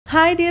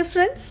Hi dear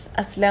friends,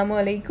 Assalamu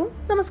alaikum,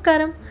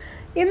 Namaskaram.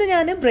 ഇന്ന്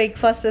ഞാൻ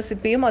breakfast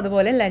റെസിപ്പിയും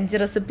അതുപോലെ ലഞ്ച്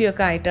റെസിപ്പിയും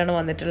ഒക്കെ ആയിട്ടാണ്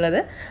വന്നിട്ടുള്ളത്.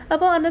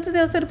 അപ്പോൾ അന്നത്തെ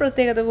ദിവസം ഒരു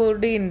പ്രത്യേകത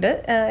കൂടിയുണ്ട്.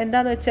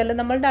 എന്താണെന്ന് വെച്ചാൽ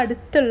നമ്മളുടെ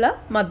അടുത്തുള്ള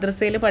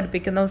മദ്രസയിൽ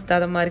പഠിപ്പിക്കുന്ന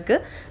ഉസ്താദന്മാർക്ക്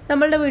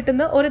നമ്മളുടെ വീട്ടിൽ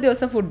നിന്ന് ഒരു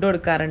ദിവസം ഫുഡ്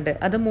കൊടുക്കാറുണ്ട്.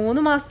 അത്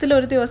 3 മാസത്തിൽ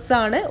ഒരു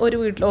ദിവസമാണ്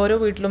ഓരോ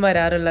വീട്ടിലും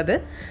വരാറുള്ളത്.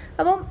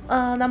 അപ്പം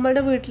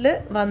നമ്മളുടെ വീട്ടിൽ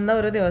വന്ന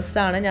ഒരു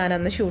ദിവസമാണ് ഞാൻ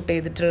അന്ന് ഷൂട്ട്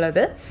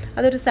ചെയ്തിട്ടുള്ളത്.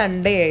 അതൊരു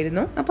സൺഡേ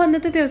ആയിരുന്നു. അപ്പോൾ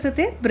അന്നത്തെ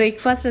ദിവസത്തെ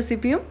ബ്രേക്ക്ഫാസ്റ്റ്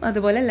റെസിപ്പിയും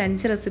അതുപോലെ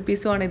ലഞ്ച്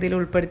റെസിപ്പീസുമാണ് ഇതിൽ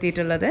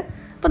ഉൾപ്പെടുത്തിയിട്ടുള്ളത്.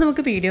 അപ്പോൾ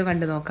നമുക്ക് വീഡിയോ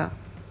കണ്ടു നോക്കാം.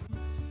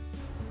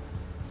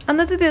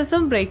 അന്നത്തെ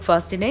ദിവസം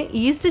ബ്രേക്ക്ഫാസ്റ്റിന്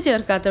ഈസ്റ്റ്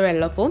ചേർക്കാത്ത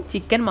വെള്ളപ്പവും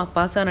ചിക്കൻ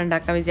മപ്പാസാണ്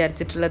ഉണ്ടാക്കാൻ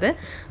വിചാരിച്ചിട്ടുള്ളത്.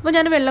 അപ്പോൾ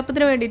ഞാൻ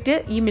വെള്ളപ്പത്തിന് വേണ്ടിയിട്ട്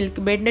ഈ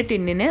മിൽക്ക് ബേഡിൻ്റെ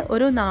ടിന്നിന്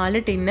ഒരു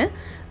 4 ടിന്ന്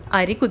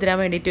അരി കുതിരാൻ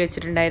വേണ്ടിയിട്ട്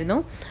വെച്ചിട്ടുണ്ടായിരുന്നു.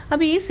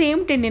 അപ്പോൾ ഈ സെയിം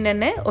ടിന്നിന്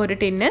തന്നെ ഒരു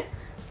ടിന്ന്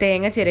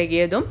തേങ്ങ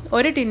ചിരകിയതും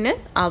ഒരു ടിന്ന്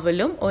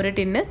അവലും ഒരു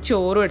ടിന്ന്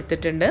ചോറും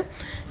എടുത്തിട്ടുണ്ട്.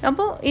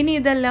 അപ്പോൾ ഇനി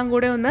ഇതെല്ലാം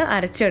കൂടെ ഒന്ന്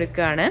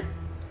അരച്ചെടുക്കുകയാണ്.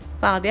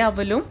 അപ്പോൾ ആദ്യം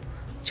അവലും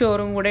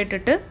ചോറും കൂടെ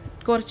ഇട്ടിട്ട്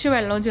കുറച്ച്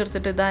വെള്ളവും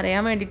ചേർത്തിട്ട് ഇത്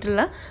അരയാൻ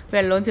വേണ്ടിയിട്ടുള്ള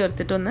വെള്ളവും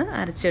ചേർത്തിട്ടൊന്ന്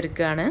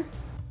അരച്ചെടുക്കുകയാണ്.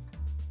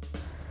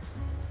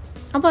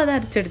 അപ്പോൾ അത്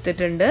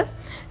അരച്ചെടുത്തിട്ടുണ്ട്.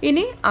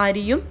 ഇനി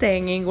അരിയും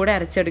തേങ്ങയും കൂടെ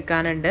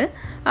അരച്ചെടുക്കാനുണ്ട്.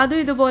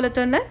 അതും ഇതുപോലെ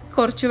തന്നെ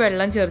കുറച്ച്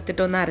വെള്ളം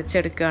ചേർത്തിട്ടൊന്ന്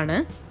അരച്ചെടുക്കുകയാണ്.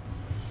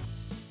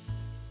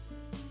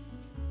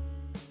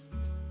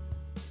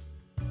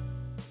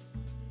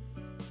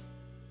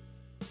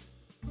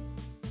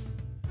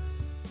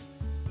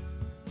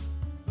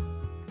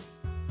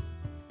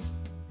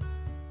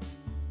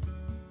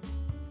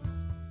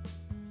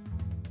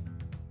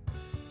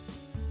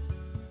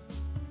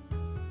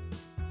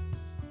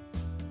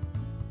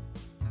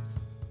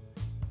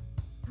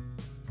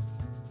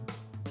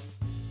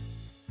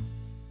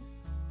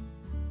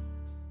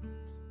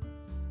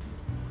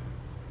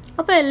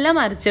 അപ്പോൾ എല്ലാം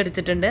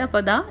അരച്ചെടുത്തിട്ടുണ്ട്. അപ്പോൾ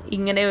അതാ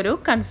ഇങ്ങനെ ഒരു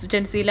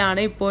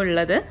കൺസിസ്റ്റൻസിയിലാണ് ഇപ്പോൾ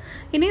ഉള്ളത്.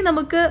 ഇനി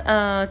നമുക്ക്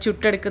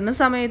ചുട്ടെടുക്കുന്ന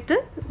സമയത്ത്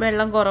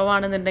വെള്ളം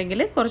കുറവാണെന്നുണ്ടെങ്കിൽ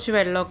കുറച്ച്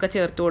വെള്ളമൊക്കെ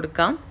ചേർത്ത്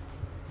കൊടുക്കാം.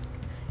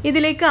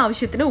 ഇതിലേക്ക്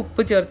ആവശ്യത്തിന്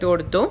ഉപ്പ് ചേർത്ത്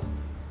കൊടുത്തു.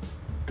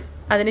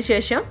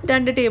 അതിനുശേഷം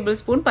 2 ടേബിൾ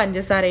സ്പൂൺ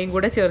പഞ്ചസാരയും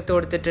കൂടെ ചേർത്ത്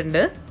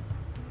കൊടുത്തിട്ടുണ്ട്.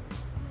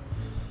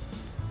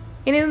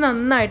 ഇനി ഇത്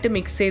നന്നായിട്ട്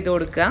മിക്സ് ചെയ്ത്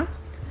കൊടുക്കുക.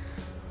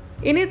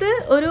 ഇനി ഇത്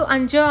ഒരു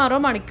 5-6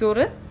 മണിക്കൂർ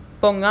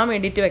പൊങ്ങാൻ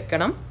വേണ്ടിയിട്ട്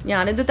വെക്കണം.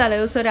 ഞാനിത്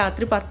തലേദിവസം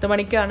രാത്രി 10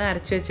 മണിക്കാണ്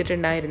അരച്ചു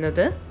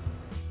വെച്ചിട്ടുണ്ടായിരുന്നത്.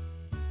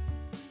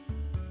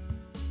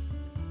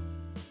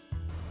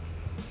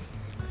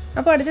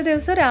 അപ്പോൾ അടുത്ത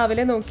ദിവസം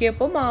രാവിലെ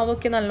നോക്കിയപ്പോൾ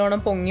മാവൊക്കെ നല്ലോണം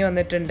പൊങ്ങി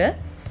വന്നിട്ടുണ്ട്.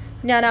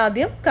 ഞാൻ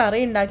ആദ്യം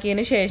കറി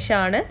ഉണ്ടാക്കിയതിന്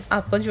ശേഷമാണ്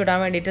അപ്പം ചുടാൻ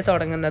വേണ്ടിയിട്ട്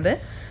തുടങ്ങുന്നത്.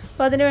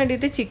 അപ്പോൾ അതിന്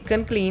വേണ്ടിയിട്ട്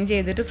ചിക്കൻ ക്ലീൻ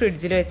ചെയ്തിട്ട്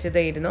ഫ്രിഡ്ജിൽ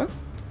വെച്ചതായിരുന്നു.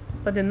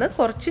 അപ്പോൾ അതിൽ നിന്ന്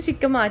കുറച്ച്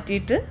ചിക്കൻ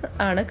മാറ്റിയിട്ട്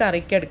ആണ്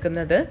കറിക്ക്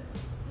എടുക്കുന്നത്.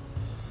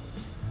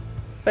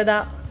 അപ്പോൾ ഇതാ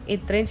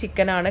ഇത്രയും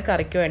ചിക്കനാണ്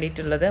കറിക്ക്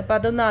വേണ്ടിയിട്ടുള്ളത്. അപ്പോൾ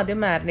അതൊന്ന് ആദ്യം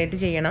മാരിനേറ്റ്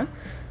ചെയ്യണം.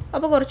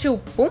 അപ്പോൾ കുറച്ച്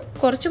ഉപ്പും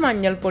കുറച്ച്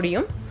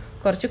മഞ്ഞൾപ്പൊടിയും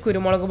കുറച്ച്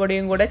കുരുമുളക്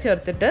പൊടിയും കൂടെ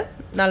ചേർത്തിട്ട്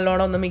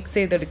നല്ലോണം ഒന്ന് മിക്സ്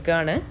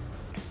ചെയ്തെടുക്കുകയാണ്.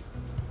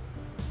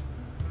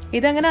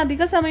 ഇതങ്ങനെ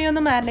അധിക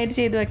സമയമൊന്നും മാരിനേറ്റ്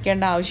ചെയ്ത്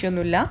വെക്കേണ്ട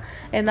ആവശ്യമൊന്നുമില്ല.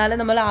 എന്നാലും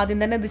നമ്മൾ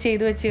ആദ്യം തന്നെ ഇത്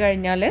ചെയ്ത് വെച്ച്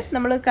കഴിഞ്ഞാൽ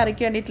നമ്മൾ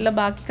കറിക്ക് വേണ്ടിയിട്ടുള്ള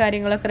ബാക്കി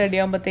കാര്യങ്ങളൊക്കെ റെഡി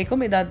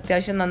ആകുമ്പോഴത്തേക്കും ഇത്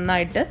അത്യാവശ്യം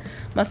നന്നായിട്ട്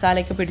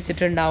മസാലയൊക്കെ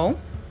പിടിച്ചിട്ടുണ്ടാവും.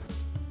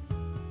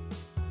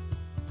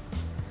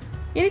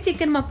 ഇനി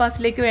ചിക്കൻ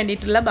മപ്പാസിലേക്ക്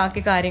വേണ്ടിയിട്ടുള്ള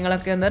ബാക്കി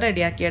കാര്യങ്ങളൊക്കെ ഒന്ന്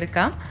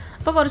റെഡിയാക്കിയെടുക്കാം.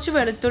 അപ്പോൾ കുറച്ച്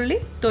വെളുത്തുള്ളി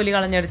തൊലി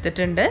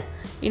കളഞ്ഞെടുത്തിട്ടുണ്ട്.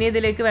 ഇനി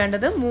ഇതിലേക്ക്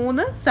വേണ്ടത്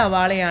 3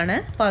 സവാളയാണ്.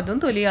 അപ്പോൾ അതും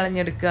തൊലി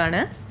കളഞ്ഞെടുക്കുകയാണ്.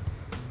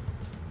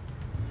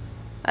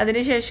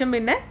 അതിനുശേഷം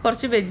പിന്നെ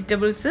കുറച്ച്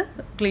വെജിറ്റബിൾസ്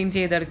ക്ലീൻ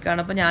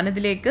ചെയ്തെടുക്കുകയാണ്. അപ്പോൾ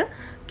ഞാനിതിലേക്ക്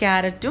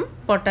ക്യാരറ്റും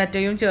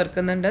പൊട്ടാറ്റോയും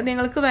ചേർക്കുന്നുണ്ട്.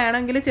 നിങ്ങൾക്ക്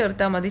വേണമെങ്കിൽ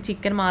ചേർത്താൽ മതി.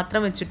 ചിക്കൻ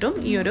മാത്രം വെച്ചിട്ടും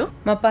ഈ ഒരു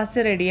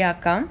മപ്പാസ്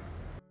റെഡിയാക്കാം.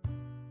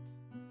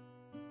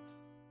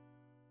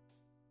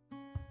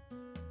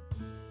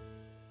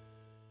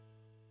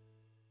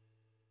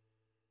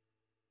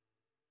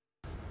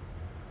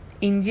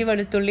 ഇഞ്ചി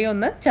വെളുത്തുള്ളി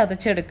ഒന്ന്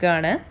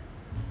ചതച്ചെടുക്കുകയാണ്.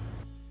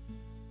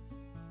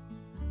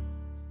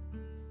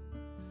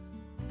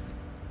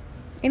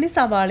 ഇനി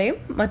സവാളയും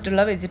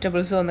മറ്റുള്ള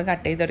വെജിറ്റബിൾസും ഒന്ന്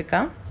കട്ട്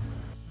ചെയ്തെടുക്കാം.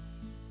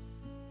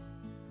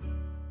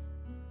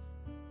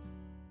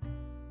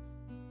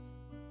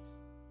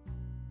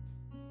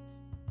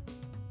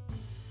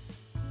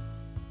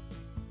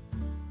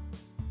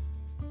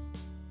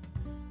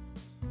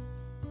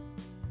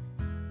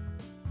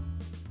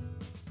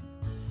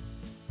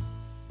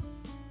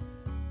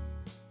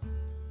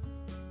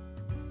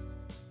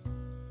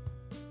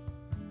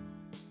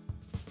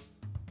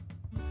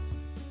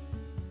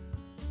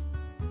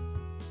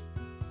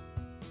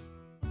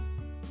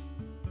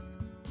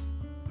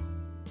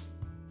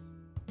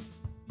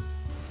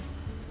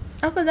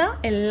 അപ്പോൾ ഇതാ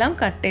എല്ലാം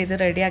കട്ട് ചെയ്ത്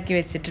റെഡിയാക്കി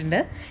വെച്ചിട്ടുണ്ട്.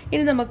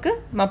 ഇനി നമുക്ക്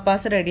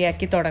മപ്പാസ്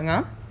റെഡിയാക്കി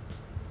തുടങ്ങാം.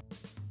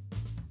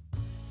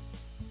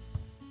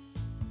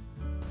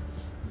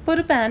 ഇപ്പോൾ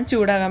ഒരു പാൻ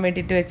ചൂടാകാൻ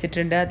വേണ്ടിയിട്ട്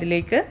വെച്ചിട്ടുണ്ട്.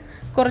 അതിലേക്ക്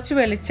കുറച്ച്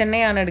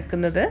വെളിച്ചെണ്ണയാണ്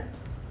എടുക്കുന്നത്.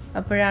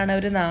 അപ്പോഴാണ്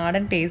ഒരു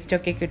നാടൻ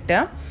ടേസ്റ്റൊക്കെ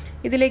കിട്ടുക.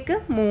 ഇതിലേക്ക്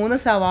 3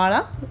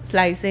 സവാള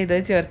സ്ലൈസ് ചെയ്ത്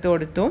ചേർത്ത്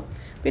കൊടുത്തു.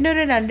 പിന്നെ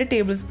ഒരു 2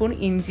 ടേബിൾ സ്പൂൺ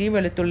ഇഞ്ചിയും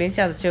വെളുത്തുള്ളിയും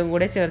ചതച്ചതും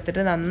കൂടെ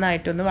ചേർത്തിട്ട്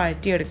നന്നായിട്ടൊന്ന്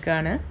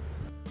വഴറ്റിയെടുക്കുകയാണ്.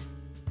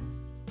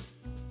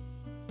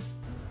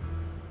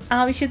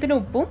 ആവശ്യത്തിന്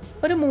ഉപ്പും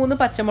ഒരു 3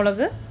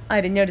 പച്ചമുളക്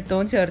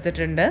അരിഞ്ഞെടുത്തതും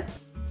ചേർത്തിട്ടുണ്ട്.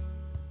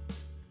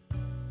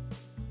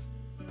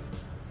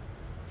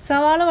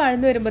 സവാള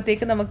വഴന്നു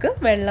വരുമ്പോഴത്തേക്ക് നമുക്ക്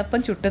വെള്ളപ്പം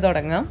ചുട്ട്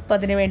തുടങ്ങാം. അപ്പോൾ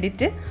അതിന്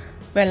വേണ്ടിയിട്ട്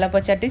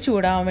വെള്ളപ്പച്ചട്ടി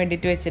ചൂടാവാൻ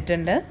വേണ്ടിയിട്ട്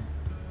വെച്ചിട്ടുണ്ട്.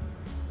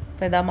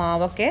 അപ്പോൾ ഇതാ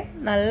മാവൊക്കെ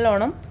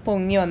നല്ലോണം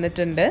പൊങ്ങി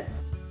വന്നിട്ടുണ്ട്.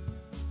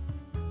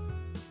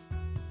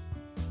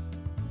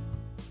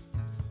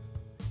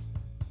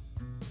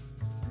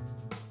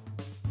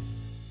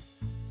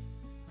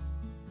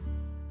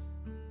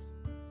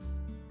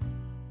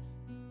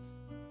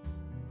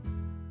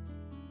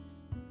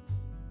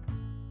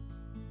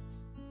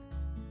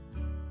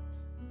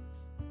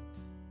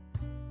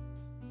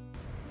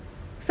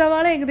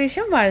 സവാള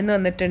ഏകദേശം വഴന്നു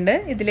വന്നിട്ടുണ്ട്.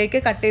 ഇതിലേക്ക്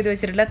കട്ട് ചെയ്ത്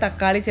വെച്ചിട്ടുള്ള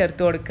തക്കാളി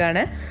ചേർത്ത്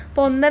കൊടുക്കുകയാണ്.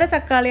 അപ്പോൾ 1.5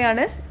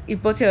 തക്കാളിയാണ്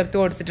ഇപ്പോൾ ചേർത്ത്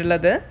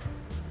കൊടുത്തിട്ടുള്ളത്.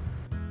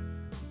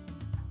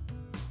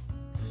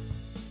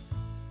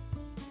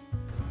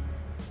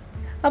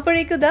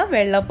 അപ്പോഴേക്കും ഇതാ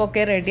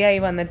വെള്ളപ്പൊക്കെ റെഡിയായി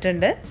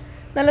വന്നിട്ടുണ്ട്.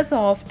 നല്ല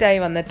സോഫ്റ്റായി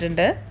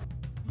വന്നിട്ടുണ്ട്.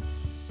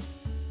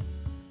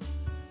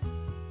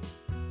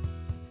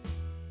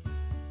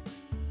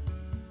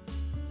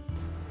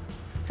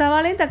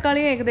 സവാളയും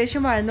തക്കാളിയും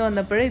ഏകദേശം വഴന്നു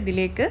വന്നപ്പോൾ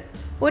ഇതിലേക്ക്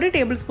 1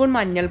 ടേബിൾ സ്പൂൺ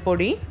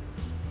മഞ്ഞൾപ്പൊടി,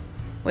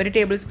 1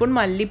 ടേബിൾ സ്പൂൺ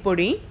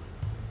മല്ലിപ്പൊടി,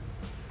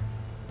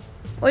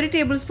 1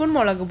 ടേബിൾ സ്പൂൺ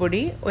മുളക്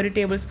പൊടി, 1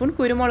 ടേബിൾ സ്പൂൺ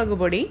കുരുമുളക്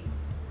പൊടി,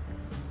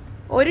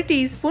 1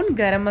 ടീസ്പൂൺ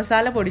ഗരം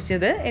മസാല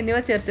പൊടിച്ചത്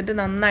എന്നിവ ചേർത്തിട്ട്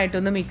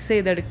നന്നായിട്ടൊന്ന് മിക്സ്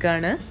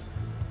ചെയ്തെടുക്കുകയാണ്.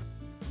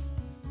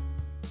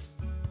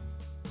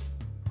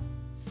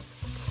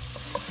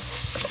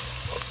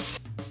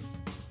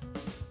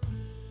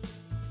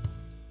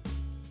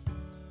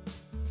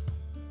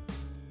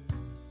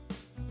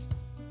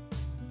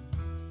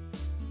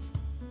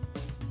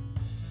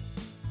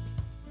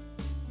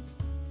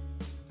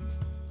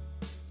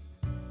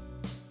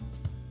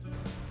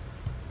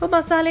 അപ്പോൾ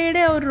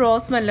മസാലയുടെ ഒരു റോ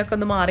സ്മെല്ലൊക്കെ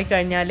ഒന്ന്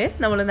മാറിക്കഴിഞ്ഞാൽ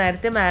നമ്മൾ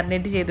നേരത്തെ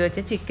മാരിനേറ്റ് ചെയ്ത് വെച്ച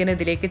ചിക്കൻ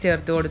ഇതിലേക്ക്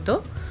ചേർത്ത് കൊടുത്തു.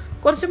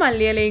 കുറച്ച്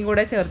മല്ലിയിലയും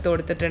കൂടെ ചേർത്ത്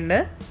കൊടുത്തിട്ടുണ്ട്.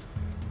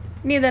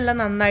 ഇനി ഇതെല്ലാം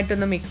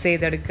നന്നായിട്ടൊന്ന് മിക്സ്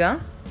ചെയ്തെടുക്കുക.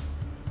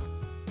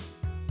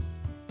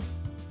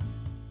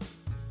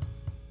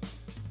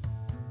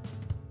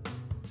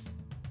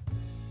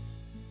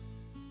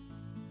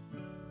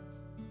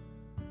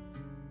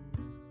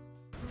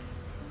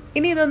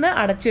 ഇനി ഇതൊന്ന്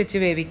അടച്ചു വെച്ച്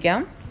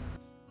വേവിക്കാം.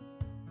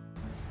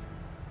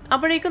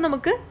 അപ്പോഴേക്കും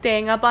നമുക്ക്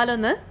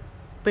തേങ്ങാപ്പാലൊന്ന്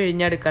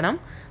പിഴിഞ്ഞെടുക്കണം.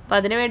 അപ്പം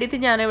അതിന് വേണ്ടിയിട്ട്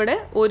ഞാനിവിടെ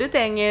 1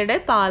 തേങ്ങയുടെ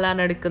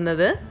പാലാണ്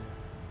എടുക്കുന്നത്.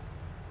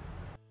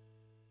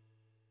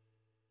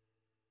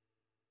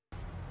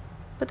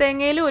 അപ്പോൾ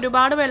തേങ്ങയിൽ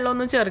ഒരുപാട്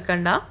വെള്ളമൊന്നും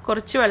ചേർക്കണ്ട,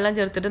 കുറച്ച് വെള്ളം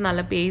ചേർത്തിട്ട്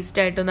നല്ല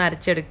പേസ്റ്റായിട്ടൊന്ന്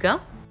അരച്ചെടുക്കുക.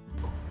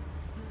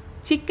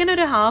 ചിക്കൻ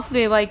ഒരു ഹാഫ്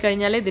വേവായി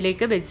കഴിഞ്ഞാൽ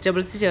ഇതിലേക്ക്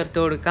വെജിറ്റബിൾസ് ചേർത്ത്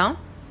കൊടുക്കാം.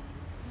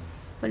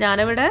 അപ്പോൾ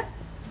ഞാനിവിടെ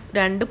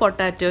 2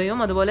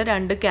 പൊട്ടാറ്റോയും അതുപോലെ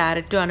 2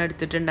 ക്യാരറ്റും ആണ്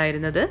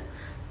എടുത്തിട്ടുണ്ടായിരുന്നത്.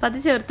 അപ്പോൾ അത്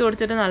ചേർത്ത്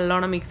കൊടുത്തിട്ട്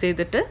നല്ലോണം മിക്സ്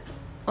ചെയ്തിട്ട്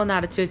ഒന്ന്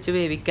അടച്ചു വെച്ച്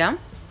വേവിക്കാം.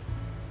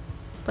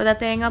 അപ്പോൾ അതാ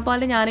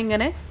തേങ്ങാപ്പാൽ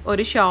ഞാനിങ്ങനെ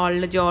ഒരു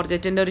ഷാളിൽ,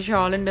 ജോർജറ്റിൻ്റെ ഒരു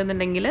ഷാൾ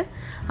ഉണ്ടെന്നുണ്ടെങ്കിൽ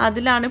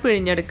അതിലാണ്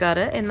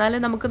പിഴിഞ്ഞെടുക്കാറ്.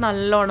 എന്നാലും നമുക്ക്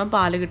നല്ലോണം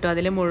പാൽ കിട്ടും,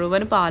 അതിൽ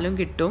മുഴുവൻ പാലും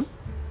കിട്ടും.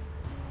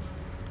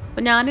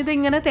 അപ്പോൾ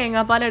ഞാനിതിങ്ങനെ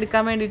തേങ്ങാപ്പാൽ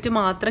എടുക്കാൻ വേണ്ടിയിട്ട്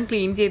മാത്രം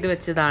ക്ലീൻ ചെയ്ത്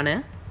വെച്ചതാണ്.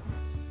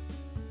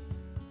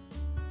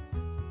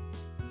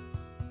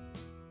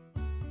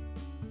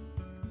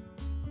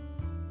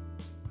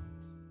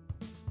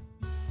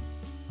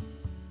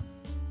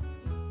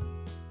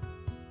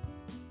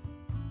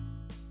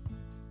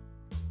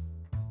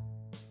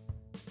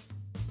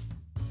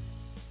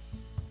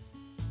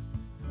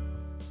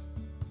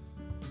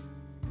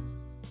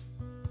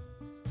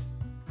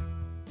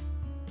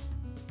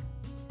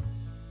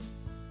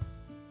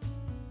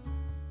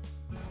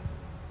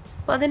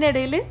 അപ്പോൾ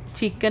അതിനിടയിൽ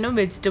ചിക്കനും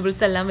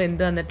വെജിറ്റബിൾസ് എല്ലാം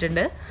വെന്ത്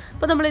വന്നിട്ടുണ്ട്.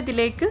 അപ്പോൾ നമ്മൾ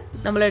ഇതിലേക്ക്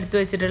നമ്മൾ എടുത്തു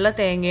വെച്ചിട്ടുള്ള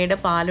തേങ്ങയുടെ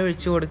പാൽ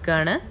ഒഴിച്ചു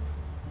കൊടുക്കുകയാണ്.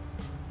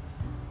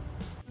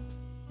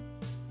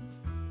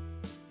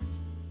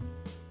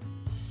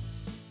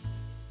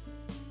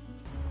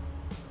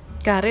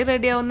 കറി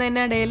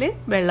റെഡിയാവുന്നതിനിടയിൽ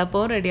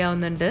വെള്ളപ്പവും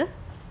റെഡിയാവുന്നുണ്ട്.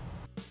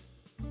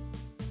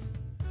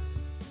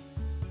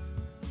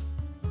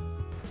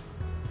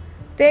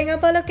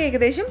 തേങ്ങാപ്പാലൊക്കെ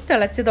ഏകദേശം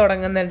തിളച്ച്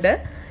തുടങ്ങുന്നുണ്ട്.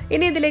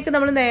 ഇനി ഇതിലേക്ക്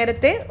നമ്മൾ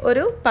നേരത്തെ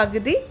ഒരു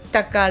പകുതി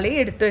തക്കാളി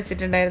എടുത്തു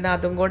വെച്ചിട്ടുണ്ടായിരുന്നു,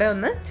 അതും കൂടെ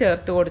ഒന്ന്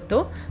ചേർത്ത് കൊടുത്തു.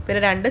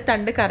 പിന്നെ 2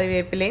 തണ്ട്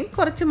കറിവേപ്പിലയും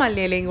കുറച്ച്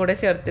മല്ലിയിലയും കൂടെ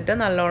ചേർത്തിട്ട്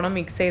നല്ലോണം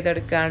മിക്സ്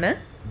ചെയ്തെടുക്കുകയാണ്.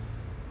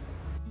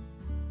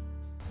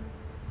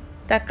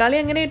 തക്കാളി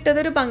അങ്ങനെ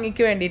ഇട്ടതൊരു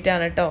ഭംഗിക്ക്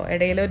വേണ്ടിയിട്ടാണ് കേട്ടോ.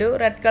 ഇടയിലൊരു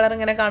റെഡ് കളർ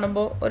ഇങ്ങനെ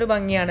കാണുമ്പോൾ ഒരു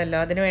ഭംഗിയാണല്ലോ,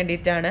 അതിന്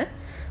വേണ്ടിയിട്ടാണ്.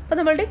 അപ്പോൾ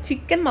നമ്മളുടെ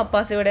ചിക്കൻ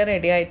മപ്പാസ് ഇവിടെ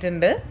റെഡി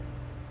ആയിട്ടുണ്ട്.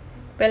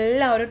 അപ്പോൾ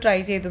എല്ലാവരും ട്രൈ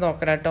ചെയ്ത്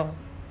നോക്കണം കേട്ടോ.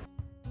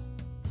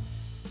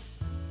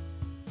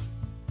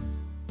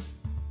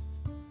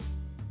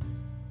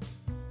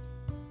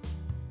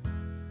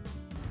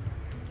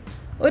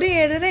 ഒരു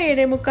 7:30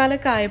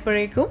 7:45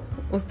 ആയപ്പോഴേക്കും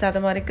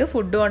ഉസ്താദന്മാർക്ക്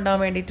ഫുഡ്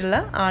കൊണ്ടുപോകാൻ വേണ്ടിയിട്ടുള്ള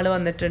ആൾ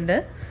വന്നിട്ടുണ്ട്.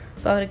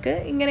 അപ്പോൾ അവർക്ക്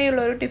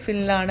ഇങ്ങനെയുള്ളൊരു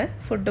ടിഫിനിലാണ്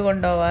ഫുഡ്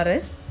കൊണ്ടുപോകാറ്.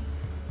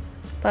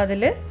 അപ്പോൾ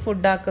അതിൽ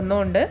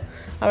ഫുഡാക്കുന്നുമുണ്ട്,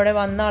 അവിടെ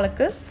വന്ന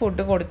ആൾക്ക്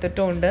ഫുഡ്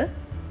കൊടുത്തിട്ടുമുണ്ട്.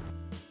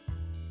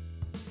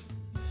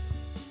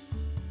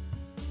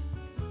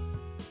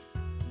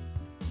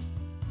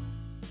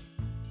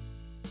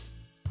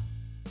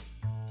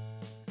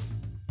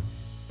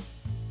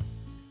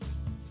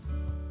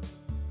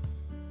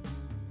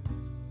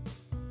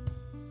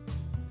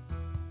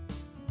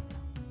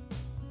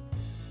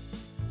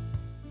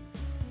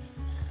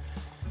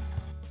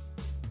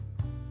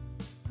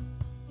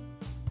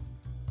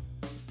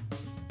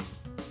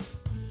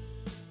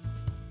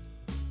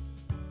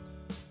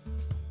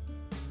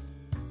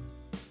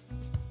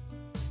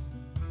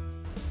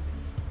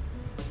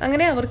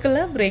 അങ്ങനെ അവർക്കുള്ള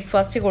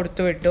ബ്രേക്ക്ഫാസ്റ്റ്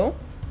കൊടുത്തു വിട്ടു.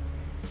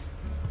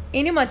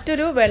 ഇനി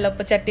മറ്റൊരു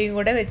വെള്ളപ്പച്ചട്ടിയും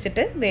കൂടെ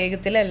വെച്ചിട്ട്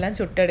വേഗത്തിലെല്ലാം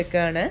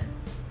ചുട്ടെടുക്കുകയാണ്.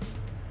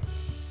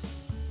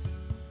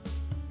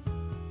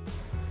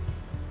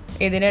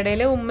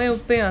 ഇതിനിടയിൽ ഉമ്മയും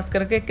ഉപ്പയും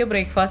ആസ്കർക്കൊക്കെ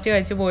ബ്രേക്ക്ഫാസ്റ്റ്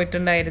കഴിച്ച്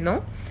പോയിട്ടുണ്ടായിരുന്നു.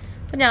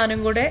 അപ്പം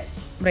ഞാനും കൂടെ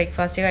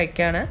ബ്രേക്ക്ഫാസ്റ്റ്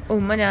കഴിക്കുകയാണ്.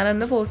 ഉമ്മ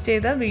ഞാനന്ന് പോസ്റ്റ്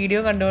ചെയ്ത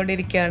വീഡിയോ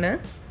കണ്ടുകൊണ്ടിരിക്കുകയാണ്.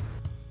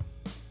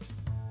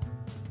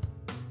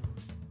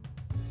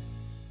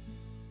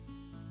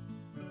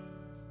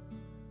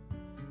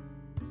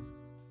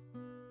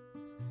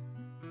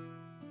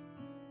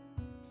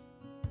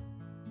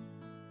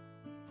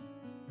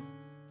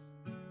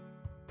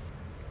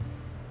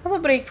 അപ്പോൾ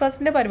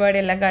ബ്രേക്ക്ഫാസ്റ്റിൻ്റെ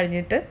പരിപാടിയെല്ലാം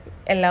കഴിഞ്ഞിട്ട്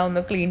എല്ലാം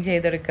ഒന്ന് ക്ലീൻ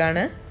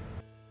ചെയ്തെടുക്കുകയാണ്.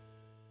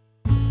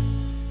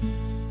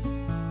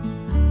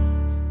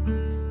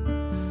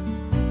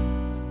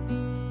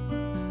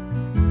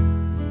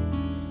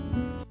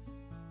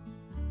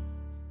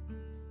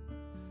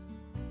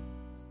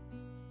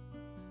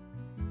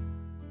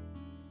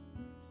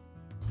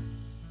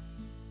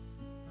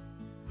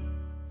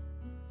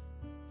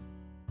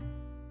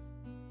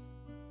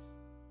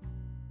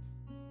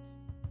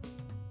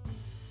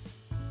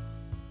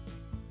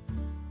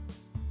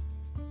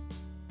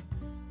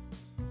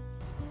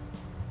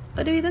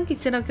 ഒരുവിധം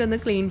കിച്ചണൊക്കെ ഒന്ന്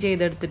ക്ലീൻ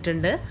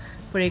ചെയ്തെടുത്തിട്ടുണ്ട്.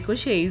 അപ്പോഴേക്കും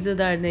ഷെയ്സ്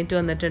ഇത് എഴുന്നേറ്റ്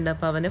വന്നിട്ടുണ്ട്.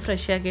 അപ്പോൾ അവന്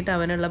ഫ്രഷ് ആക്കിയിട്ട്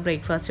അവനുള്ള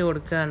ബ്രേക്ക്ഫാസ്റ്റ്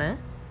കൊടുക്കുകയാണ്.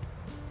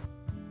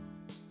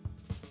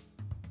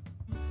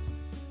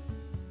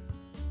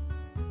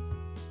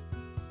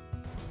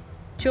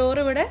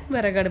 ചോറ് ഇവിടെ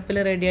വിറകടുപ്പിൽ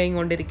റെഡി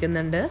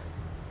ആയിക്കൊണ്ടിരിക്കുന്നുണ്ട്.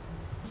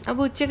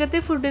 അപ്പോൾ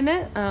ഉച്ചക്കത്തെ ഫുഡിന്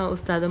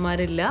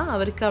ഉസ്താദുമാരില്ല.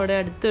 അവർക്ക് അവിടെ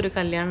അടുത്തൊരു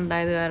കല്യാണം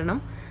ഉണ്ടായത് കാരണം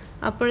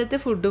അപ്പോഴത്തെ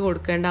ഫുഡ്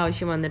കൊടുക്കേണ്ട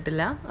ആവശ്യം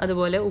വന്നിട്ടില്ല.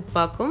 അതുപോലെ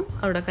ഉപ്പാക്കും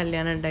അവിടെ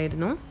കല്യാണം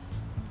ഉണ്ടായിരുന്നു.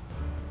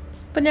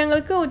 അപ്പം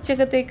ഞങ്ങൾക്ക്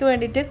ഉച്ചക്കത്തേക്ക്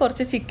വേണ്ടിയിട്ട്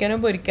കുറച്ച് ചിക്കനും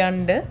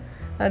പൊരിക്കാനുണ്ട്.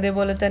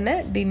 അതേപോലെ തന്നെ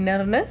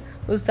ഡിന്നറിന്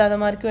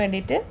ഉസ്താദന്മാർക്ക്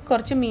വേണ്ടിയിട്ട്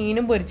കുറച്ച്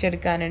മീനും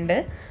പൊരിച്ചെടുക്കാനുണ്ട്.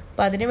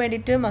 അപ്പോൾ അതിന്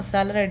വേണ്ടിയിട്ട്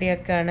മസാല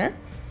റെഡിയാക്കുകയാണ്.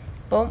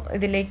 അപ്പം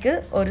ഇതിലേക്ക്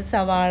ഒരു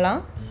സവാള,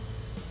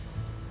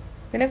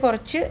 പിന്നെ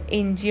കുറച്ച്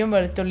ഇഞ്ചിയും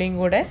വെളുത്തുള്ളിയും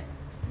കൂടെ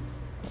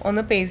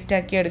ഒന്ന്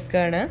പേസ്റ്റാക്കി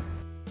എടുക്കുകയാണ്.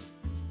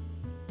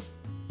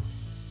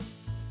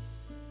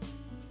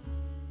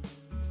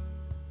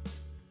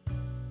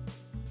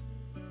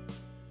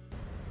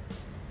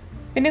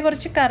 പിന്നെ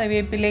കുറച്ച്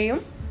കറിവേപ്പിലയും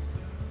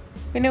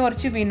പിന്നെ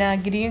കുറച്ച്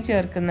വിനാഗിരിയും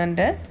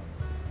ചേർക്കുന്നുണ്ട്.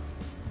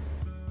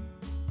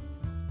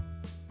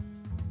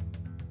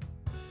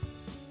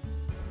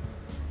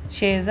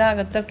 ഷേസ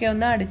അകത്തൊക്കെ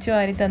ഒന്ന് അടിച്ചു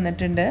വാരി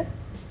തന്നിട്ടുണ്ട്.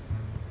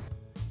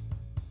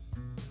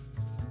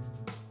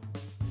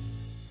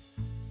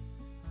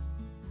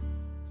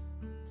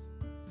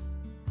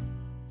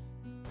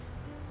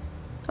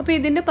 അപ്പോൾ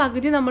ഇതിൻ്റെ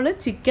പകുതി നമ്മൾ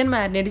ചിക്കൻ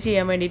മാരിനേറ്റ്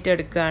ചെയ്യാൻ വേണ്ടിയിട്ട്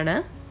എടുക്കുകയാണ്.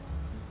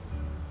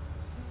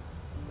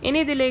 ഇനി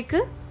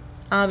ഇതിലേക്ക്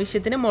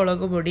ആവശ്യത്തിന്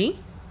മുളക് പൊടി,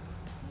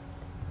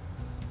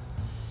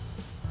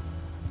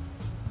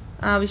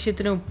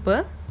 ആവശ്യത്തിന് ഉപ്പ്,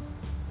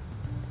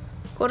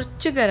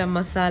 കുറച്ച് ഗരം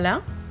മസാല,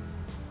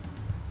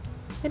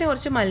 പിന്നെ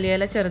കുറച്ച്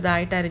മല്ലിയില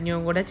ചെറുതായിട്ട്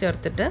അരിഞ്ഞും കൂടെ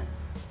ചേർത്തിട്ട്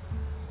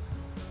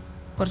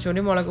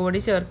കുറച്ചുകൂടി മുളക്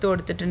പൊടി ചേർത്ത്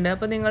കൊടുത്തിട്ടുണ്ട്.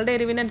 അപ്പോൾ നിങ്ങളുടെ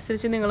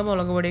എരിവിനനുസരിച്ച് നിങ്ങൾ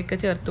മുളക് പൊടിയൊക്കെ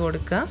ചേർത്ത്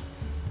കൊടുക്കുക.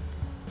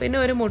 പിന്നെ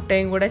ഒരു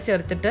മുട്ടയും കൂടെ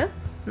ചേർത്തിട്ട്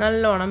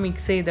നല്ലോണം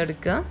മിക്സ്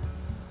ചെയ്തെടുക്കുക.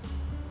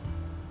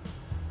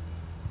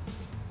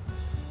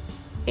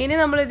 ഇനി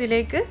നമ്മൾ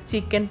ഇതിലേക്ക്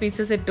ചിക്കൻ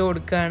പീസസ് ഇട്ട്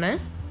കൊടുക്കുകയാണ്.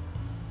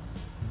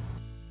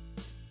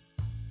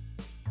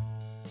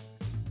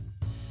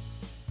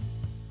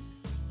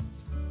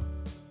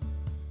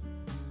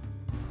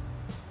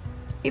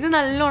 ഇത്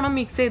നല്ലോണം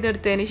മിക്സ്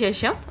ചെയ്തെടുത്തതിന്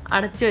ശേഷം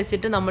അടച്ചു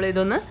വെച്ചിട്ട് നമ്മൾ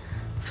ഇതൊന്ന്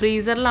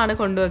ഫ്രീസറിലാണ്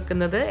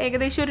കൊണ്ടുവെക്കുന്നത്.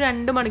 ഏകദേശം ഒരു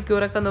 2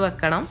 മണിക്കൂറൊക്കെ ഒന്ന്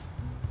വെക്കണം.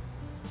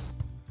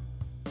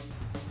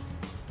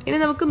 ഇനി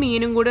നമുക്ക്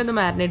മീനും കൂടി ഒന്ന്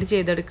മാരിനേറ്റ്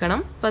ചെയ്തെടുക്കണം.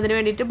 അപ്പം അതിന്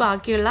വേണ്ടിയിട്ട്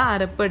ബാക്കിയുള്ള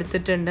അരപ്പ്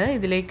എടുത്തിട്ടുണ്ട്.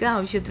 ഇതിലേക്ക്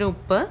ആവശ്യത്തിന്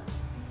ഉപ്പ്,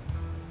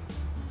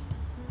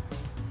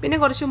 പിന്നെ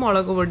കുറച്ച്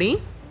മുളക് പൊടി,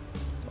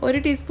 1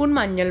 ടീസ്പൂൺ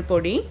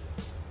മഞ്ഞൾപ്പൊടി,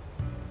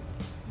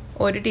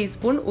 1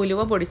 ടീസ്പൂൺ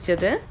ഉലുവ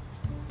പൊടിച്ചത്,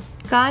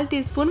 1/4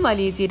 ടീസ്പൂൺ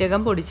വലിയ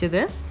ജീരകം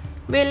പൊടിച്ചത്.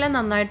 ഇവയെല്ലാം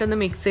നന്നായിട്ടൊന്ന്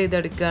മിക്സ്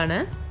ചെയ്തെടുക്കുകയാണ്.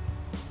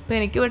 അപ്പോൾ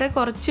എനിക്കിവിടെ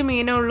കുറച്ച്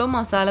മീനേ ഉള്ളൂ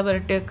മസാല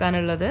പുരട്ടി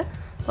വെക്കാനുള്ളത്.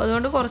 അപ്പോൾ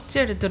അതുകൊണ്ട് കുറച്ച്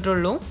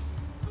എടുത്തിട്ടുള്ളൂ.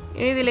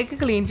 ഇനി ഇതിലേക്ക്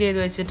ക്ലീൻ ചെയ്ത്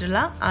വെച്ചിട്ടുള്ള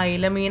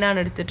അയില മീനാണ്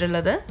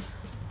എടുത്തിട്ടുള്ളത്.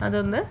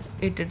 അതൊന്ന്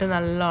ഇട്ടിട്ട്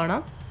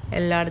നല്ലോണം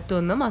എല്ലായിടത്തും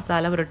ഒന്ന്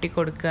മസാല പുരട്ടി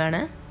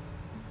കൊടുക്കുകയാണ്.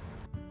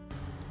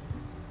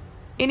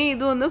 ഇനി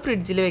ഇതൊന്ന്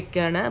ഫ്രിഡ്ജിൽ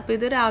വെക്കുകയാണ്. അപ്പോൾ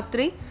ഇത്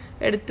രാത്രി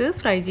എടുത്ത്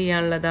ഫ്രൈ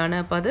ചെയ്യാനുള്ളതാണ്.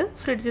 അപ്പോൾ അത്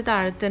ഫ്രിഡ്ജ്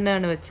താഴെ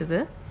തന്നെയാണ് വെച്ചത്.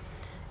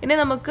 ഇനി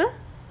നമുക്ക്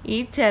ഈ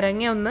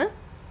ചിരങ്ങ ഒന്ന്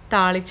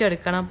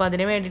താളിച്ചെടുക്കണം. അപ്പോൾ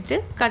അതിന് വേണ്ടിയിട്ട്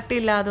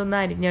കട്ടിയില്ലാതെ ഒന്ന്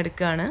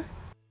അരിഞ്ഞെടുക്കുകയാണ്.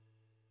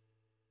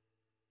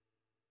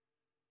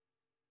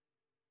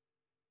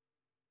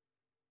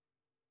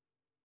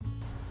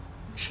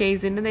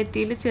 ഷെയ്സിൻ്റെ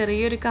നെറ്റിയിൽ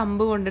ചെറിയൊരു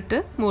കമ്പ് കൊണ്ടിട്ട്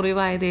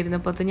മുറിവായതായിരുന്നു.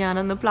 അപ്പോൾ അത്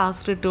ഞാനൊന്ന്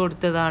പ്ലാസ്റ്റർ ഇട്ട്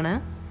കൊടുത്തതാണ്.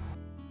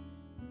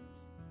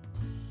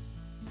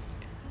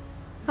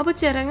 അപ്പോൾ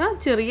ചിരങ്ങ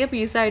ചെറിയ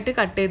പീസായിട്ട്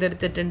കട്ട്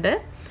ചെയ്തെടുത്തിട്ടുണ്ട്.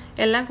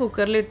 എല്ലാം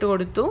കുക്കറിൽ ഇട്ട്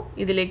കൊടുത്തു.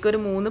 ഇതിലേക്ക് ഒരു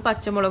 3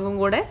 പച്ചമുളകും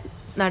കൂടെ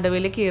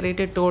നടുവിൽ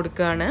കീറിയിട്ട് ഇട്ട്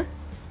കൊടുക്കുകയാണ്.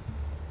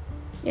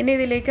 ഇനി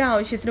ഇതിലേക്ക്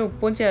ആവശ്യത്തിന്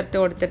ഉപ്പും ചേർത്ത്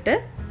കൊടുത്തിട്ട്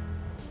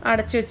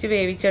അടച്ചു വെച്ച്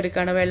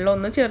വേവിച്ചെടുക്കുകയാണ്.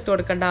 വെള്ളമൊന്നും ചേർത്ത്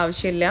കൊടുക്കേണ്ട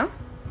ആവശ്യമില്ല.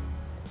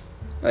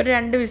 ഒരു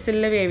 2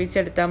 വിസിലിൽ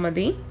വേവിച്ചെടുത്താൽ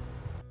മതി.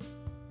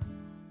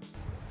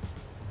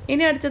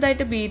 ഇനി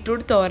അടുത്തതായിട്ട്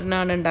ബീറ്റ്റൂട്ട്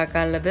തോരനാണ്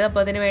ഉണ്ടാക്കാനുള്ളത്.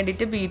 അപ്പോൾ അതിന്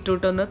വേണ്ടിയിട്ട്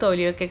ബീറ്റ്റൂട്ട് ഒന്ന്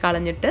തൊലിയൊക്കെ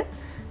കളഞ്ഞിട്ട്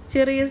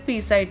ചെറിയ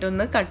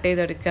പീസായിട്ടൊന്ന് കട്ട്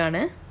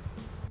ചെയ്തെടുക്കുകയാണ്.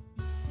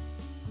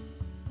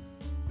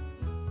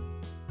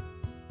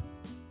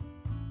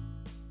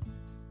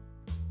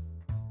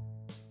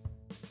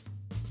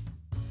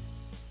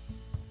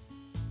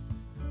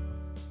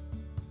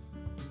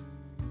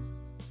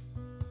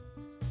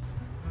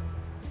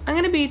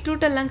 അങ്ങനെ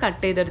ബീറ്റ്റൂട്ട് എല്ലാം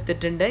കട്ട്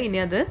ചെയ്തെടുത്തിട്ടുണ്ട്. ഇനി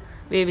അത്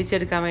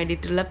വേവിച്ചെടുക്കാൻ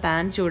വേണ്ടിയിട്ടുള്ള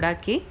പാൻ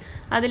ചൂടാക്കി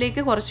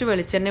അതിലേക്ക് കുറച്ച്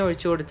വെളിച്ചെണ്ണ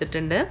ഒഴിച്ചു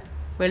കൊടുത്തിട്ടുണ്ട്.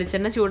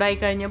 വെളിച്ചെണ്ണ ചൂടായി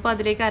കഴിഞ്ഞപ്പോൾ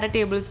അതിലേക്ക് 1/2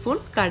 ടേബിൾ സ്പൂൺ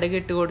കടുക്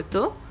ഇട്ട്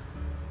കൊടുത്തു.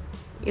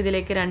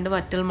 ഇതിലേക്ക് 2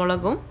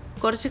 വറ്റൽമുളകും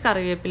കുറച്ച്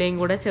കറിവേപ്പിലയും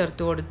കൂടെ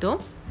ചേർത്ത് കൊടുത്തു.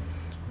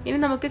 ഇനി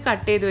നമുക്ക്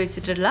കട്ട് ചെയ്ത്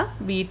വെച്ചിട്ടുള്ള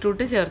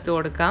ബീറ്റ്റൂട്ട് ചേർത്ത്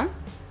കൊടുക്കാം.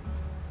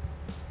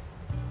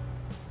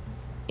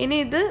 ഇനി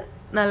ഇത്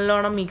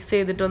നല്ലോണം മിക്സ്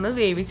ചെയ്തിട്ടൊന്ന്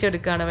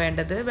വേവിച്ചെടുക്കുകയാണ്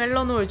വേണ്ടത്.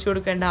 വെള്ളമൊന്നും ഒഴിച്ചു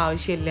കൊടുക്കേണ്ട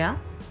ആവശ്യമില്ല.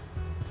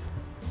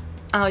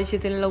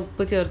 ആവശ്യത്തിനുള്ള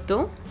ഉപ്പ് ചേർത്തു.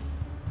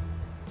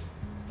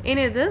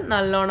 ഇനി ഇത്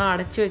നല്ലോണം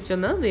അടച്ചു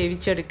വെച്ചൊന്ന്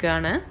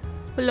വേവിച്ചെടുക്കുകയാണ്.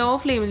 ലോ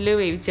ഫ്ലെയിമിൽ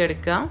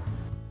വേവിച്ചെടുക്കാം.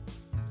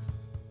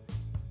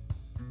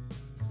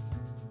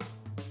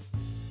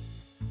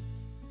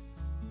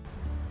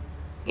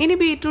 ഇനി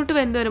ബീറ്റ്റൂട്ട്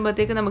വെന്ത്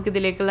വരുമ്പോഴത്തേക്ക് നമുക്ക്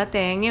ഇതിലേക്കുള്ള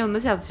തേങ്ങ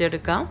ഒന്ന്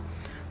ചതച്ചെടുക്കാം.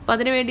 അപ്പോൾ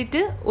അതിന്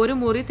വേണ്ടിയിട്ട് 1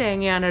 മുറി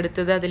തേങ്ങയാണ്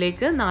എടുത്തത്.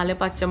 അതിലേക്ക് 4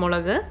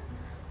 പച്ചമുളക്,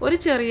 ഒരു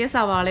ചെറിയ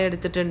സവാള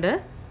എടുത്തിട്ടുണ്ട്.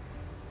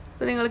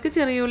 അപ്പോൾ നിങ്ങൾക്ക്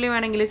ചെറിയ ഉള്ളി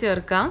വേണമെങ്കിൽ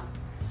ചേർക്കാം.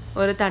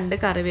 ഒരു തണ്ട്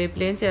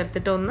കറിവേപ്പിലയും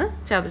ചേർത്തിട്ട് ഒന്ന്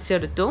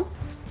ചതച്ചെടുത്തു.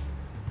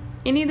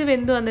 ഇനി ഇത്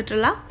വെന്ത്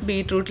വന്നിട്ടുള്ള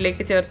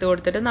ബീറ്റ്റൂട്ടിലേക്ക് ചേർത്ത്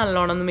കൊടുത്തിട്ട്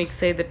നല്ലോണം ഒന്ന്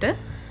മിക്സ് ചെയ്തിട്ട്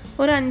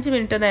ഒരു 5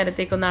 മിനിറ്റ്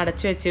നേരത്തേക്കൊന്ന്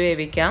അടച്ചു വെച്ച്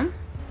വേവിക്കാം.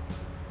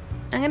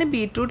 അങ്ങനെ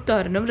ബീറ്റ്റൂട്ട്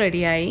തോരനും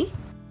റെഡിയായി.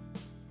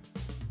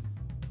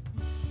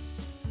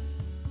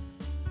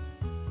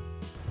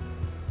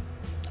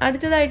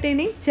 അടുത്തതായിട്ട്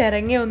ഇനി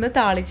ചിരങ്ങ ഒന്ന്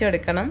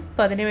താളിച്ചെടുക്കണം.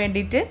 അപ്പോൾ അതിന്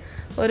വേണ്ടിയിട്ട്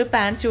ഒരു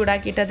പാൻ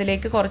ചൂടാക്കിയിട്ട്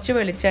അതിലേക്ക് കുറച്ച്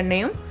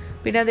വെളിച്ചെണ്ണയും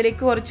പിന്നെ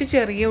അതിലേക്ക് കുറച്ച്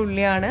ചെറിയ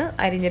ഉള്ളിയാണ്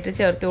അരിഞ്ഞിട്ട്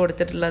ചേർത്ത്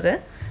കൊടുത്തിട്ടുള്ളത്.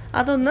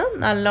 അതൊന്ന്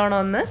നല്ലോണം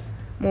ഒന്ന്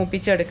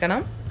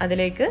മൂപ്പിച്ചെടുക്കണം.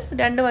 അതിലേക്ക്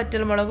 2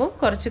 വറ്റൽമുളകും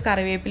കുറച്ച്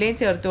കറിവേപ്പിലയും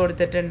ചേർത്ത്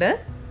കൊടുത്തിട്ടുണ്ട്.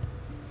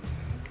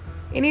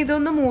 ഇനി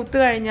ഇതൊന്ന് മൂത്ത്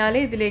കഴിഞ്ഞാൽ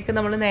ഇതിലേക്ക്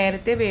നമ്മൾ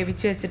നേരത്തെ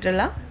വേവിച്ച്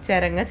വെച്ചിട്ടുള്ള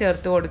ചിരങ്ങ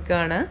ചേർത്ത്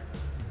കൊടുക്കുകയാണ്.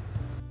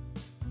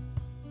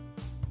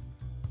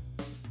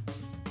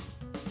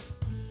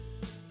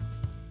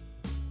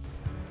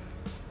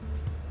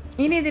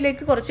 ഇനി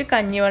ഇതിലേക്ക് കുറച്ച്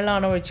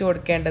കഞ്ഞിവെള്ളമാണ് ഒഴിച്ചു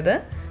കൊടുക്കേണ്ടത്.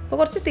 അപ്പോൾ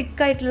കുറച്ച്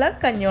തിക്കായിട്ടുള്ള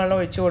കഞ്ഞിവെള്ളം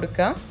ഒഴിച്ചു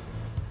കൊടുക്കാം.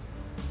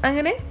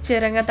 അങ്ങനെ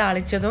ചിരങ്ങ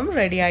താളിച്ചതും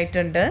റെഡി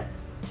ആയിട്ടുണ്ട്.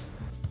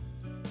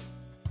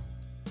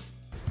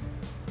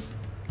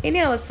 ഇനി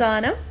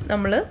അവസാനം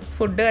നമ്മൾ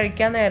ഫുഡ്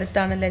കഴിക്കാൻ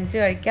നേരത്താണ്, ലഞ്ച്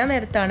കഴിക്കാൻ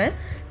നേരത്താണ്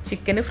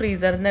ചിക്കന്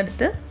ഫ്രീസറിൽ നിന്ന്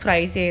എടുത്ത്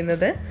ഫ്രൈ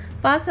ചെയ്യുന്നത്.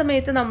 അപ്പോൾ ആ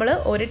സമയത്ത് നമ്മൾ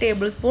 1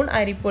 ടേബിൾ സ്പൂൺ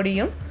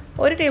അരിപ്പൊടിയും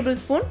 1 ടേബിൾ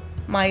സ്പൂൺ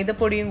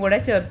മൈദപ്പൊടിയും കൂടെ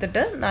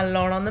ചേർത്തിട്ട്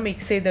നല്ലോണം ഒന്ന്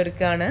മിക്സ്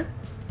ചെയ്തെടുക്കുകയാണ്.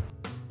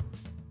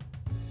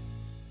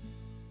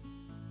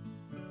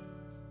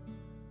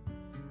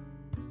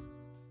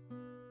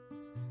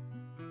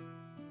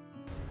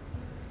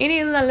 ഇനി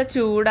ഇത് നല്ല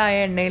ചൂടായ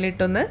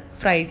എണ്ണയിലിട്ടൊന്ന്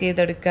ഫ്രൈ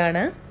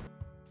ചെയ്തെടുക്കുകയാണ്.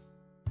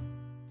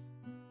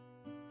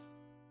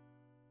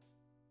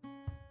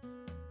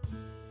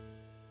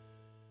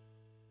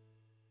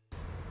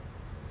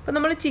 അപ്പോൾ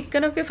നമ്മൾ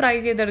ചിക്കനൊക്കെ ഫ്രൈ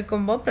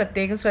ചെയ്തെടുക്കുമ്പോൾ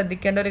പ്രത്യേകം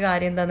ശ്രദ്ധിക്കേണ്ട ഒരു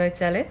കാര്യം എന്താണെന്ന്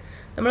വെച്ചാൽ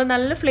നമ്മൾ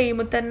നല്ല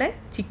ഫ്ലെയിമിൽ തന്നെ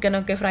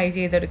ചിക്കനൊക്കെ ഫ്രൈ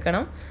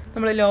ചെയ്തെടുക്കണം.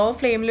 നമ്മൾ ലോ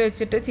ഫ്ലെയിമിൽ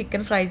വെച്ചിട്ട്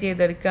ചിക്കൻ ഫ്രൈ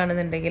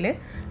ചെയ്തെടുക്കുകയാണെന്നുണ്ടെങ്കിൽ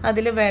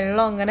അതിൽ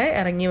വെള്ളം അങ്ങനെ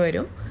ഇറങ്ങി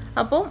വരും.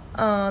 അപ്പോൾ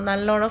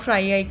നല്ലോണം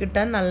ഫ്രൈ ആയി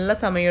കിട്ടാൻ നല്ല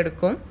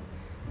സമയമെടുക്കും.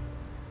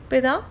 അപ്പോൾ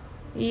ഇതാ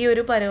ഈ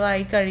ഒരു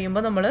പരുവായി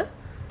കഴിയുമ്പോൾ നമ്മൾ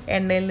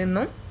എണ്ണയിൽ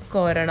നിന്നും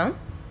കോരണം.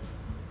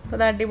 അപ്പോൾ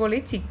അത് അടിപൊളി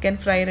ചിക്കൻ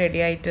ഫ്രൈ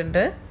റെഡി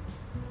ആയിട്ടുണ്ട്.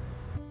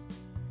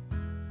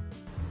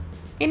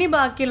 ഇനി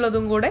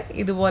ബാക്കിയുള്ളതും കൂടെ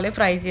ഇതുപോലെ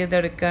ഫ്രൈ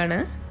ചെയ്തെടുക്കുകയാണ്.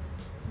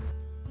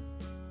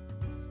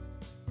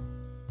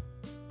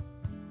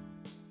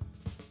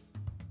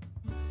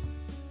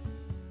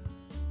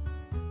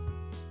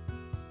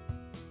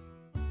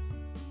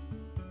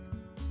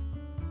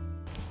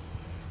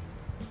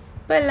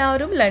 അപ്പോൾ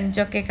എല്ലാവരും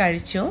ലഞ്ചൊക്കെ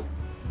കഴിച്ചു.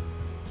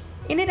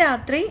 ഇനി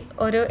രാത്രി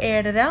ഒരു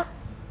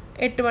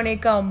 7:30-8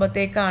 മണിയൊക്കെ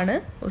ആകുമ്പോഴത്തേക്കാണ്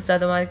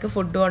ഉസ്താദുമാർക്ക്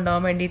ഫുഡ്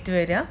കൊണ്ടുപോകാൻ വേണ്ടിയിട്ട്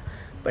വരിക.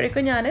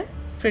 അപ്പോഴേക്കും ഞാൻ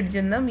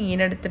ഫ്രിഡ്ജിൽ നിന്ന്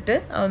മീനെടുത്തിട്ട്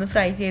അതൊന്ന്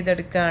ഫ്രൈ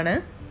ചെയ്തെടുക്കുകയാണ്.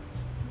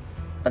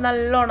 അപ്പോൾ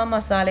നല്ലോണം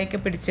മസാലയൊക്കെ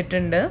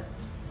പിടിച്ചിട്ടുണ്ട്.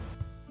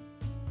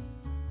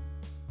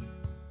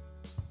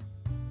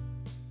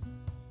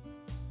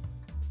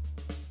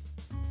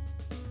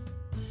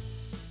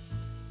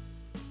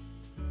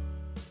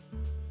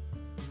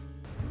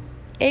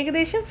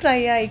 ഏകദേശം ഫ്രൈ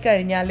ആയി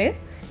കഴിഞ്ഞാൽ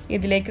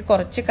ഇതിലേക്ക്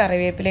കുറച്ച്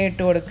കറിവേപ്പില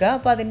ഇട്ട് കൊടുക്കുക.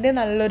 അപ്പോൾ അതിൻ്റെ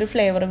നല്ലൊരു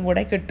ഫ്ലേവറും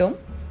കൂടെ കിട്ടും.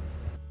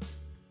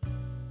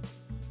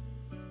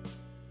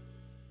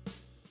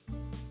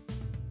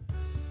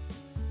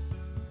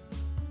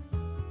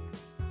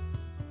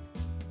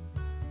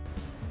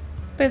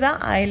 അപ്പോൾ ഇതാ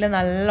അയല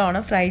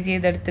നല്ലോണം ഫ്രൈ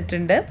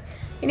ചെയ്തെടുത്തിട്ടുണ്ട്.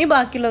 ഇനി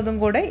ബാക്കിയുള്ളതും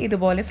കൂടെ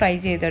ഇതുപോലെ ഫ്രൈ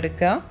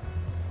ചെയ്തെടുക്കുക.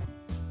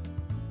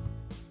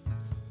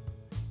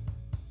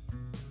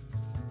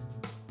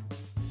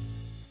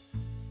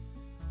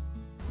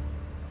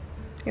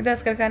 ഇത്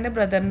ഹസ്കർ ഖാൻ്റെ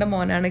ബ്രദറിൻ്റെ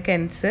മോനാണ്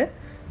കെൻസ്.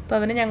 അപ്പോൾ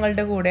അവന്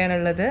ഞങ്ങളുടെ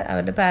കൂടെയാണുള്ളത്.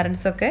 അവരുടെ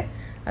പാരൻസൊക്കെ,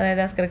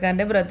 അതായത് ഹസ്കർ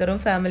ഖാൻ്റെ ബ്രദറും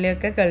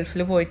ഫാമിലിയൊക്കെ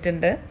ഗൾഫിൽ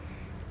പോയിട്ടുണ്ട്.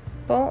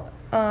 അപ്പോൾ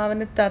അവൻ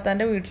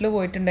താത്താൻ്റെ വീട്ടിൽ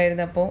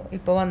പോയിട്ടുണ്ടായിരുന്നു. അപ്പോൾ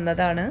ഇപ്പോൾ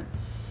വന്നതാണ്.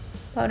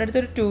 അപ്പോൾ അവൻ്റെ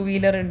അടുത്തൊരു 2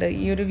 വീലർ ഉണ്ട്.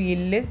 ഈ ഒരു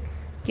വീലിൽ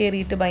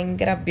കയറിയിട്ട്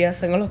ഭയങ്കര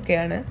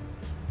അഭ്യാസങ്ങളൊക്കെയാണ്.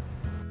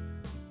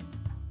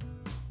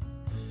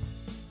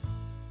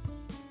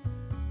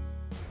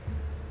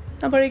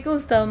 അപ്പോഴേക്കും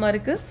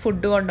ഉസ്താദന്മാർക്ക്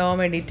ഫുഡ് കൊണ്ടുപോകാൻ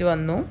വേണ്ടിയിട്ട്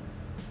വന്നു.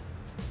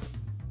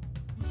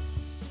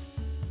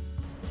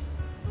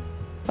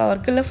 അപ്പോൾ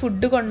അവർക്കുള്ള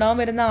ഫുഡ് കൊണ്ടുപോകാൻ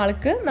വരുന്ന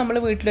ആൾക്ക് നമ്മൾ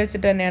വീട്ടിൽ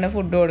വെച്ചിട്ട് തന്നെയാണ്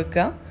ഫുഡ്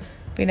കൊടുക്കുക.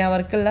 പിന്നെ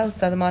അവർക്കുള്ള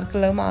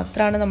ഉസ്താദന്മാർക്കുള്ളത്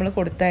മാത്രമാണ് നമ്മൾ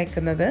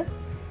കൊടുത്തയക്കുന്നത്.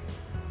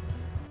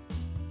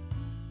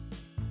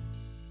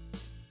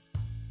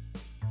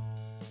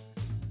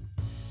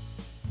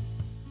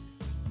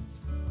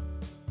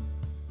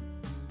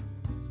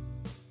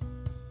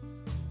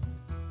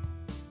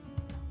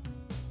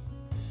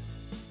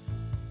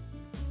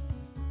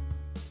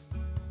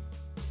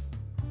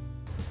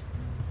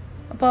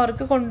 അപ്പോൾ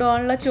അവർക്ക്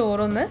കൊണ്ടുപോകാനുള്ള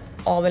ചോറൊന്ന്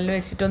ഓവനിൽ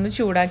വെച്ചിട്ടൊന്ന്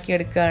ചൂടാക്കി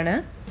എടുക്കുകയാണ്.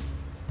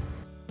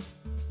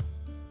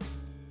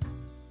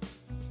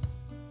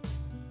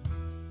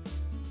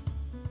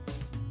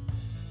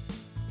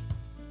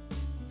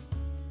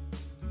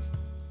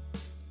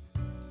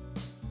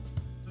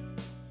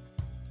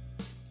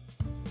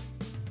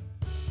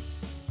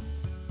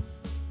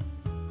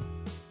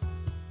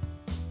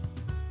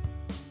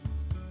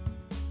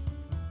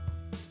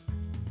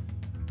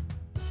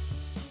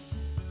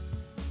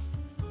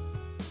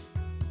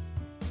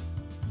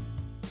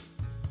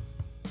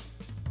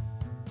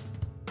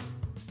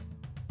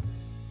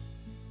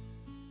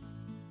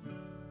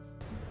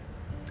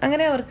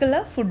 അങ്ങനെ അവർക്കുള്ള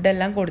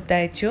ഫുഡെല്ലാം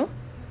കൊടുത്തയച്ചു.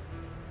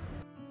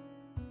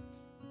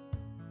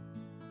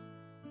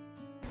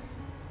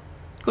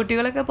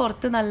 കുട്ടികളൊക്കെ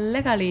പുറത്ത്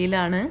നല്ല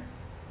കളിയിലാണ്.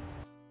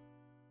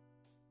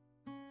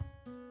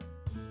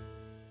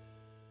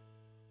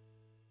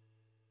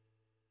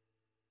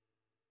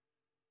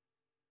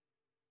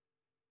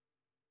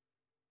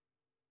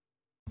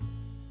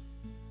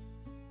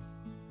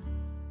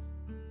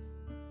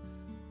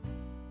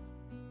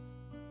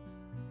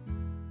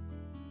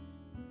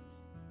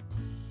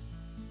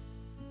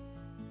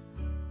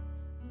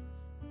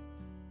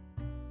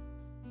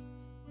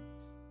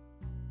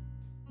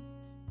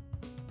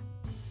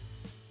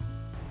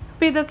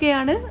 അപ്പോൾ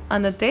ഇതൊക്കെയാണ്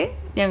അന്നത്തെ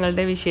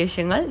ഞങ്ങളുടെ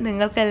വിശേഷങ്ങൾ.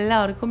 നിങ്ങൾക്ക്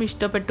എല്ലാവർക്കും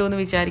ഇഷ്ടപ്പെട്ടു എന്ന്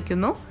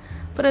വിചാരിക്കുന്നു.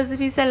 അപ്പോൾ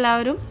റെസിപ്പീസ്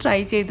എല്ലാവരും ട്രൈ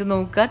ചെയ്ത്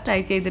നോക്കുക. ട്രൈ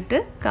ചെയ്തിട്ട്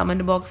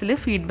കമൻറ്റ് ബോക്സിൽ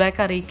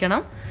ഫീഡ്ബാക്ക്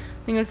അറിയിക്കണം.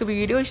 നിങ്ങൾക്ക്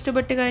വീഡിയോ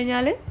ഇഷ്ടപ്പെട്ട്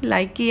കഴിഞ്ഞാൽ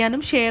ലൈക്ക്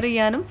ചെയ്യാനും ഷെയർ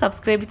ചെയ്യാനും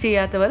സബ്സ്ക്രൈബ്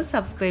ചെയ്യാത്തവർ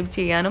സബ്സ്ക്രൈബ്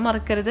ചെയ്യാനും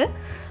മറക്കരുത്.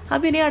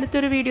 അപ്പോൾ ഇനി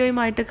അടുത്തൊരു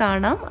വീഡിയോയുമായിട്ട്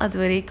കാണാം.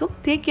 അതുവരേക്കും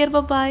ടേക്ക് കെയർ,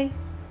 ബൈ.